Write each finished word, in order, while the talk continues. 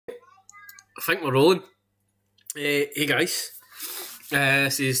I think we're rolling. Hey guys,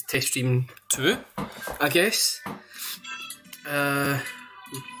 this is test stream 2, I guess. I'm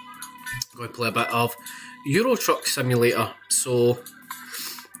going to play a bit of Euro Truck Simulator. So,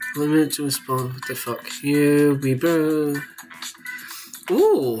 let me just what the fuck you we bro.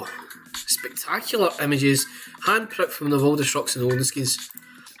 Ooh, spectacular images, handpicked from the oldest trucks and oldest skins.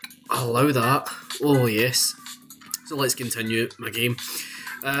 I'll allow that. Oh yes. So let's continue my game.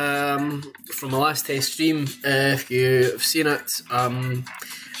 From my last test stream, if you've seen it,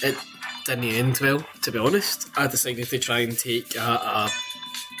 it didn't end well, to be honest. I decided to try and take a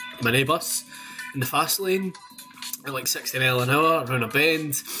minibus in the fast lane at like 60 miles an hour around a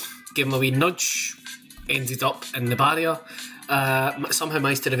bend, gave him a wee nudge, ended up in the barrier, somehow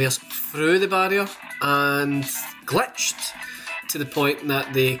managed to reverse through the barrier and glitched to the point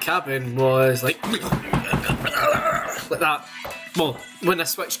that the cabin was like that. Well, when I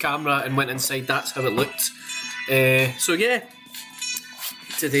switched camera and went inside, that's how it looked. So yeah,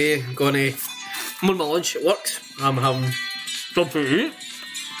 today I'm on my lunch at work. I'm having something to eat.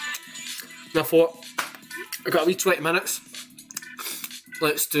 And I thought, I've got a wee 20 minutes.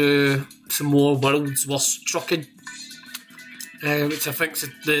 Let's do some more World's Worst Trucking, which I think's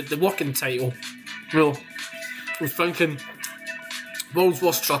the working title. Well, I'm thinking World's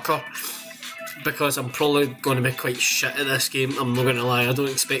Worst Trucker, because I'm probably going to be quite shit at this game. I'm not going to lie, I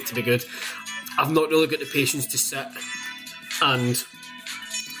don't expect to be good. I've not really got the patience to sit and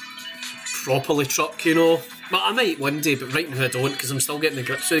properly truck, you know. But I might one day, but right now I don't, because I'm still getting the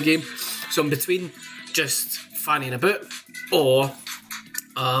grips of the game. So I'm between just fanning about or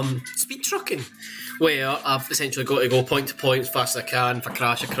speed trucking, where I've essentially got to go point to point as fast as I can. If I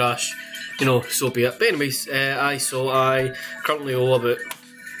crash, you know, so be it. But anyways, I currently owe about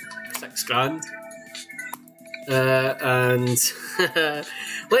 £6,000, and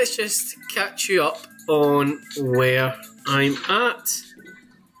let's just catch you up on where I'm at.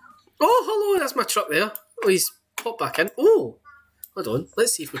 Oh, hello, that's my truck there. Please pop back in. Oh, hold on,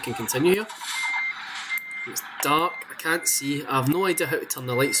 let's see if we can continue here. It's dark, I can't see, I have no idea how to turn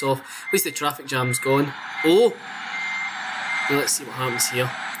the lights off. At least the traffic jam's gone. Oh, well, let's see what happens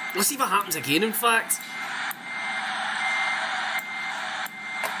here. Let's see what happens again, in fact.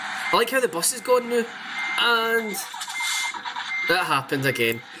 I like how the bus is gone now, and that happened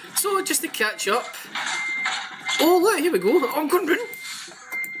again. So just to catch up, oh look, here we go, oh, I'm going round.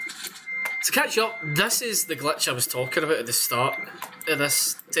 To catch up, this is the glitch I was talking about at the start of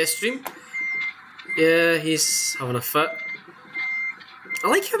this test stream. Yeah, he's having a fit. I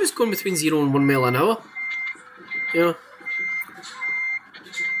like how it's going between 0 and 1 mile an hour. You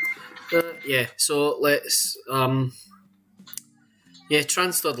know. Yeah, so let's yeah,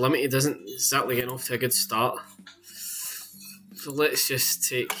 Transtored Limited isn't exactly getting off to a good start. So let's just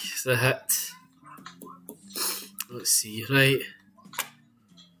take the hit. Let's see, right.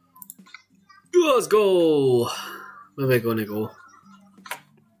 Let's go! Where are we going to go?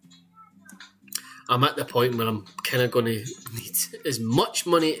 I'm at the point where I'm kind of going to need as much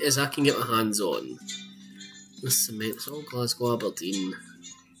money as I can get my hands on. This cement, it's all Glasgow, Aberdeen.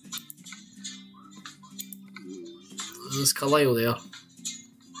 There's Carlisle there.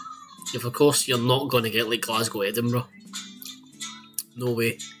 If of course you're not going to get like Glasgow, Edinburgh. No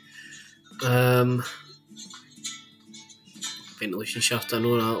way. Ventilation shaft, I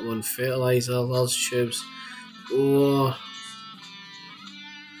know that one. Fertiliser, large tubes. Oh.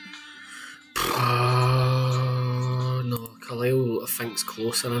 No, Carlisle I think's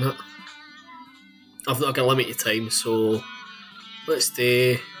closer, innit? I've not got a limited time, so let's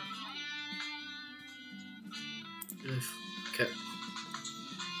do. Okay.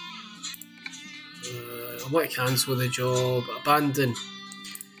 I want to cancel the job, abandon,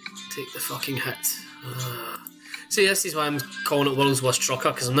 take the fucking hit. See, this is why I'm calling it World's Worst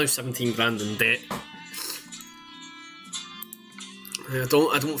Trucker, because I'm now 17 grand in debt. I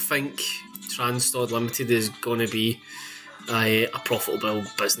don't think Transtored Limited is going to be a profitable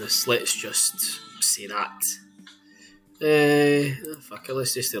business. Let's just say that. Fuck it,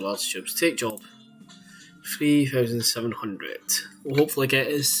 let's just do large tubes. Take job. 3,700. We'll hopefully get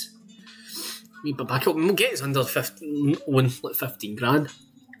us. We back up. We'll get us under 15 grand.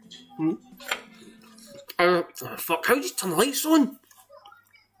 Fuck, how did you turn the lights on?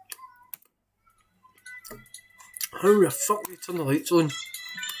 How the fuck do you turn the lights on?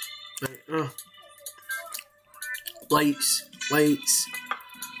 Right, lights.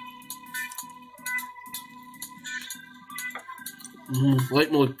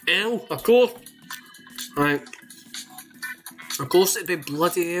 Light mode L, of course. Right. Of course it'd be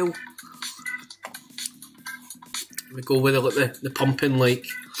bloody L. We go with it like the pumping like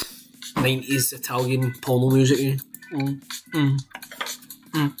 90s Italian porno music. Oh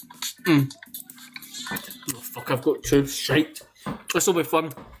fuck, I've got tubes, shite. This will be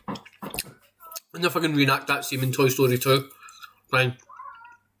fun. I wonder if I can reenact that scene in Toy Story 2. Fine.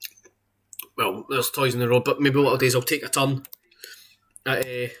 Well, there's toys in the road, but maybe what I'll do is I'll take a turn at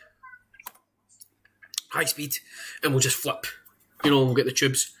high speed and we'll just flip. You know, we'll get the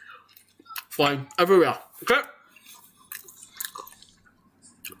tubes flying everywhere. Okay?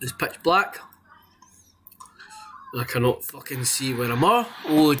 It's pitch black. I cannot fucking see where I'm at.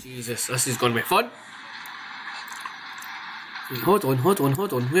 Oh Jesus, this is going to be fun. Hold on.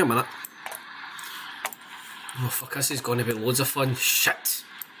 Wait a minute. Oh fuck, this is going to be loads of fun. Shit.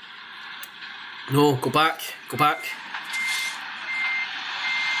 No, go back.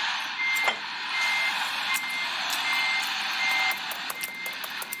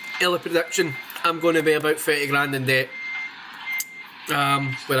 Early prediction, I'm going to be about 30 grand in debt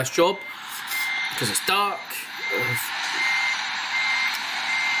with this job because it's dark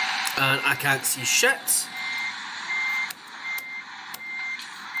and I can't see shit.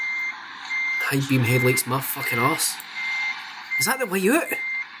 High beam headlights, my fucking arse. Is that the way out?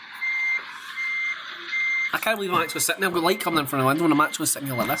 I can't believe I'm actually sitting there. I've got light coming in from the window and I'm actually sitting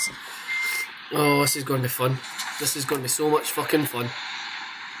here like this. Oh, this is going to be fun. This is going to be so much fucking fun.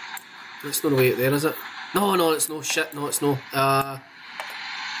 It's not the way out there, is it? No, it's no. Shit, no, it's no. I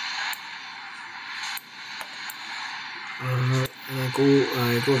go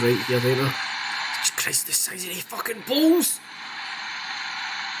right here, right now. Jesus Christ, the size of these fucking poles!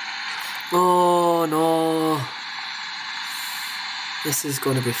 Oh no. This is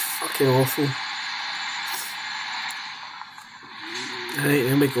going to be fucking awful. Right,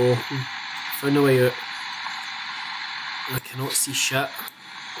 there we go. Found a way out. I cannot see shit.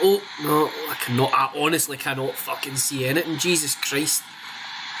 Oh, no, I honestly cannot fucking see anything. Jesus Christ.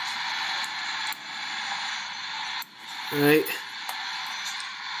 Right.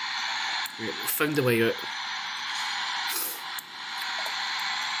 Found a way out.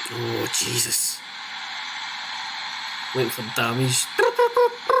 Oh, Jesus. Went for damage.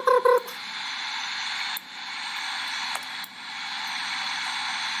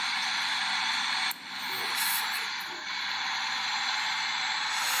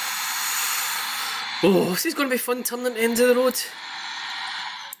 Oh, this is going to be fun turning at the end of the road.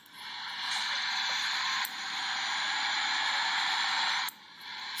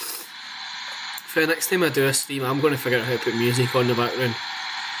 For the next time I do a stream, I'm going to figure out how to put music on the background.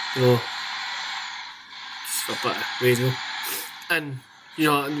 You know, just for a bit of radio. And, you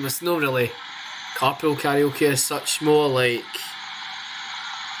know, it's not really carpool karaoke as such, more like,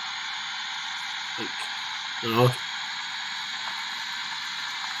 you know,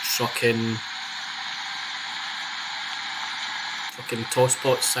 fucking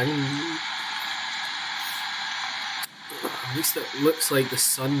tosspot sing. At least it looks like the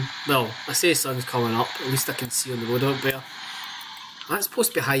sun. Well, I say the sun's coming up. At least I can see on the road a bit better. That's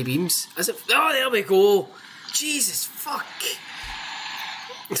supposed to be high beams. Is it? Oh, there we go. Jesus fuck.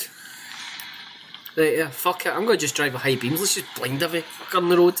 Right, yeah, fuck it. I'm gonna just drive with high beams. Let's just blind every fuck on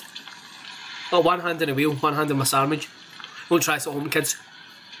the road. Oh, one hand in the wheel, one hand in my sandwich. Won't try this at home, kids.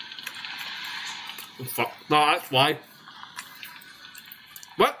 Oh, fuck. No, that's why.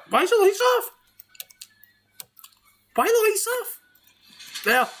 What? Why is the lights off? Why are the lights off?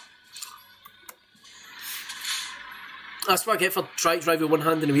 There. That's what I get for trying to drive with one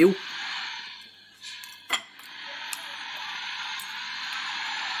hand in the wheel.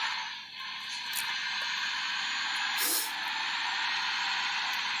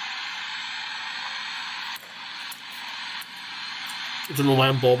 I don't know why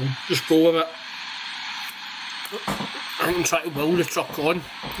I'm bobbing. Just go with it. I can try to will the truck on.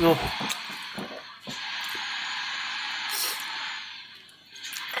 No.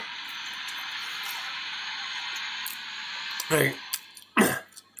 Right.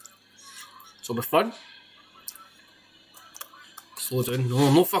 So it'll be fun. Slow down. No,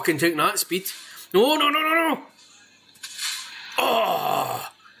 I'm not fucking taking that speed. No. Oh,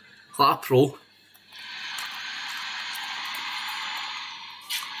 like a pro.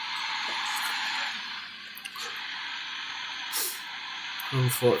 I'm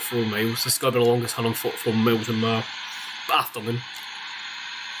 44 miles. This is going to be the longest 144 miles in my afternoon.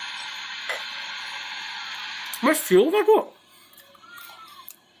 How much fuel have I got?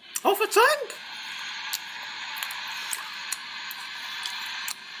 Half a tank?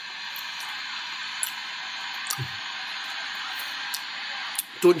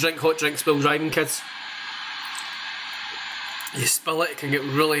 Don't drink hot drinks while driving, kids. You spill it can get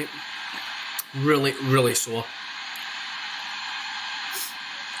really, really, really sore.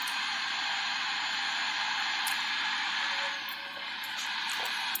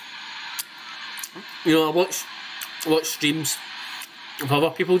 You know, I watch streams of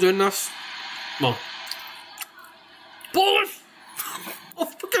other people doing this. Well, balls! Oh,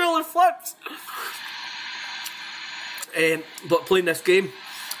 fucking hell, it flipped! But playing this game,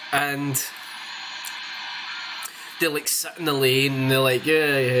 and they like sit in the lane and they're like,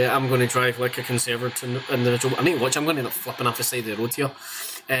 yeah, I'm going to drive like a conservative individual. I need to watch, I'm going to end up flipping off the side of the road here.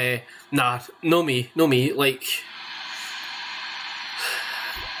 Nah, no me, like,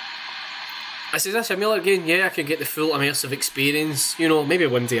 this is a similar game. Yeah, I can get the full immersive experience, you know, maybe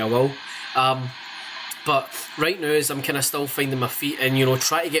one day I will. But right now, as I'm kind of still finding my feet and, you know,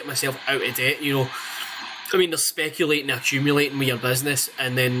 try to get myself out of debt, you know. I mean, there's speculating, accumulating with your business,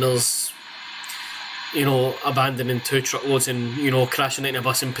 and then there's, you know, abandoning 2 truckloads and, you know, crashing into a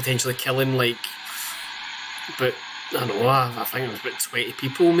bus and potentially killing, like, but I don't know, I think it was about 20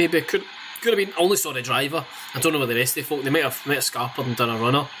 people maybe. Could have been, I only saw the driver. I don't know where the rest of the folk, they might have scarpered and done a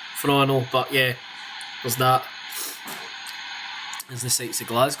runner, for all I know, but yeah, there's that. There's the sights of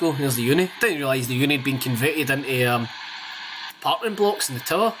Glasgow, there's the uni. Didn't realise the uni had been converted into apartment blocks in the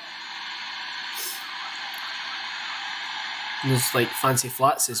tower. And there's like fancy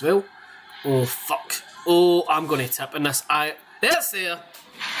flats as well. Oh fuck. Oh, I'm going to tip in this. It's there.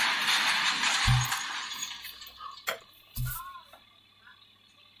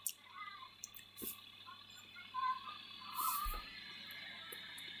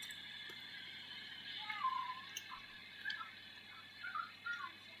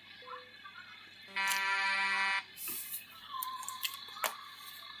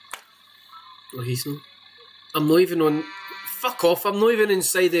 Oh, he's not. I'm not even on. Fuck off, I'm not even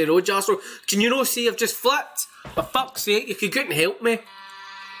inside the road, Jasper. Can you not see I've just flipped? For fuck's sake, you could go and help me.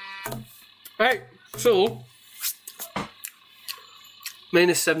 Right, so.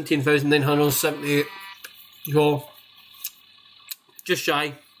 Minus 17,978. So. Just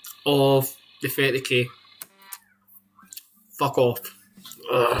shy of the 30k. Fuck off.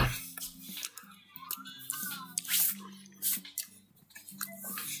 Ugh.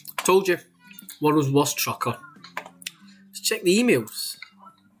 Told you. World's worst trucker. Let's check the emails.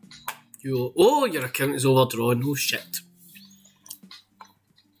 Oh, your account is overdrawn. Oh shit.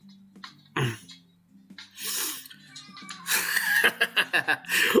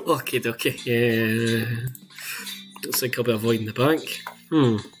 Okay. Yeah. Looks like I'll be avoiding the bank.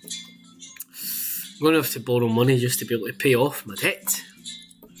 I'm going to have to borrow money just to be able to pay off my debt.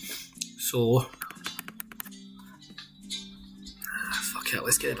 So. Fuck it,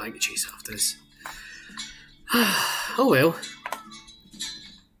 let's get the bank chase after this. Oh well.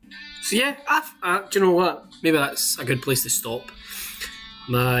 So yeah, do you know what? Maybe that's a good place to stop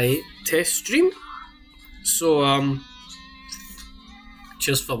my test stream. So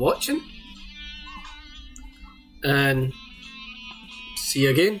cheers for watching, and see you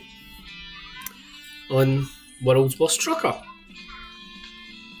again on World's Worst Trucker.